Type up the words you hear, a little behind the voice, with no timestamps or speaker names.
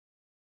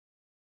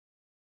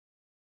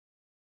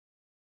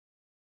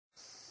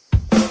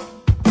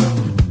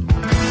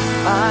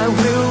I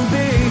will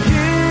be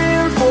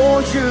here for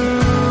you.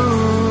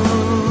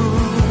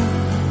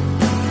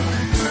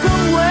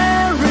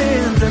 Somewhere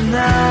in the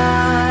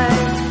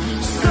night,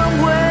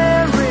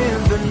 somewhere in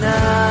the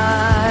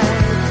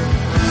night,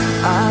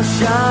 I'll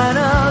shine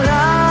a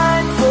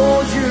light for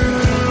you.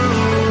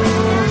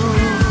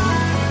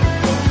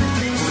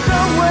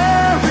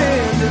 Somewhere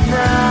in the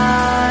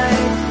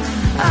night,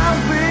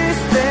 I'll be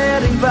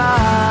standing by.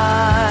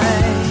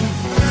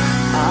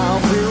 I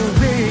will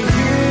be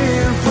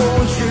here for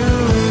you.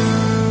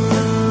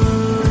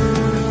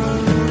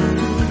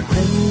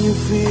 When you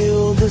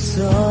feel the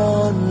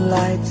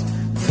sunlight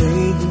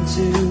fade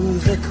into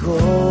the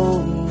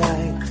cold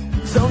night,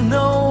 don't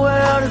know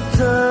where to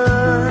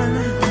turn,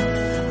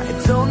 I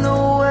don't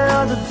know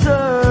where to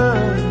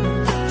turn.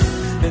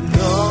 And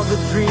all the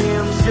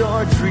dreams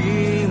you're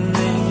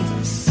dreaming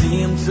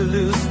seem to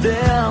lose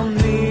their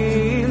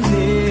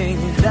meaning.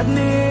 Let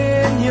me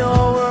in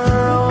your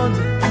world,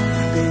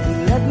 baby,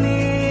 let me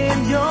in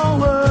your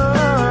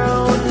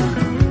world.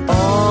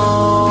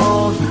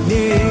 All you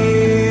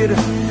need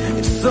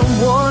is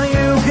someone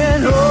you can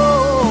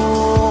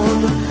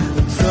hold.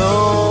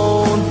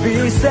 Don't be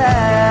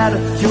sad,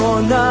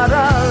 you're not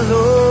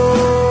alone.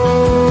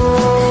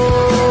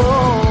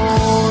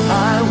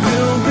 I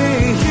will be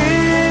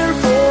here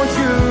for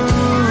you.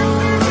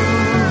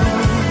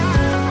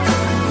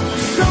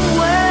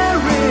 Somewhere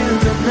in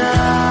the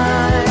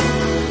night,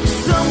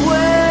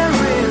 somewhere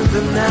in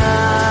the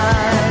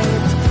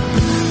night,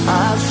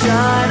 I'll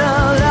shine a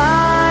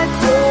light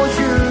for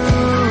you.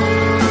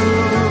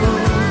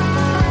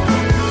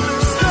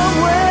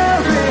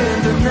 Somewhere in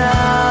the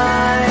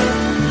night,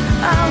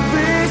 I'll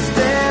be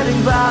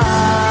standing by.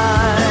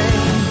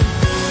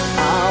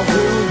 I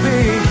will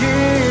be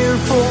here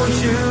for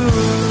you.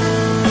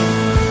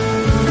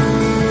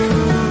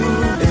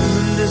 In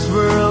this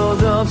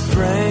world of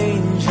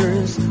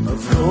strangers, of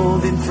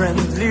holding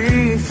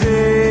friendly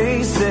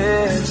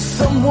faces,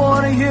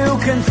 someone you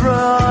can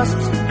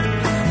trust.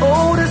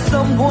 Oh, there's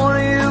someone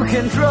you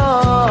can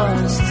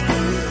trust.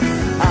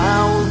 I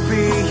will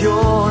be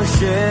your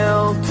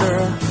shelter,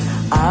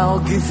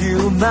 I'll give you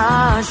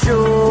my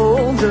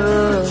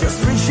shoulder. Just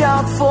reach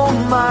out for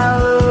my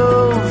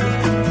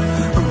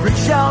love,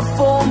 reach out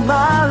for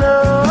my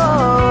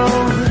love.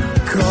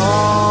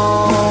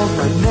 Call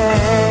my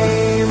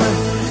name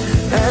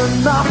and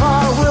my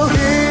heart will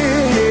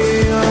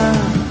heal.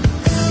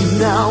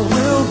 Now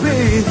we'll be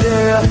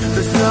there,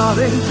 there's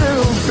nothing to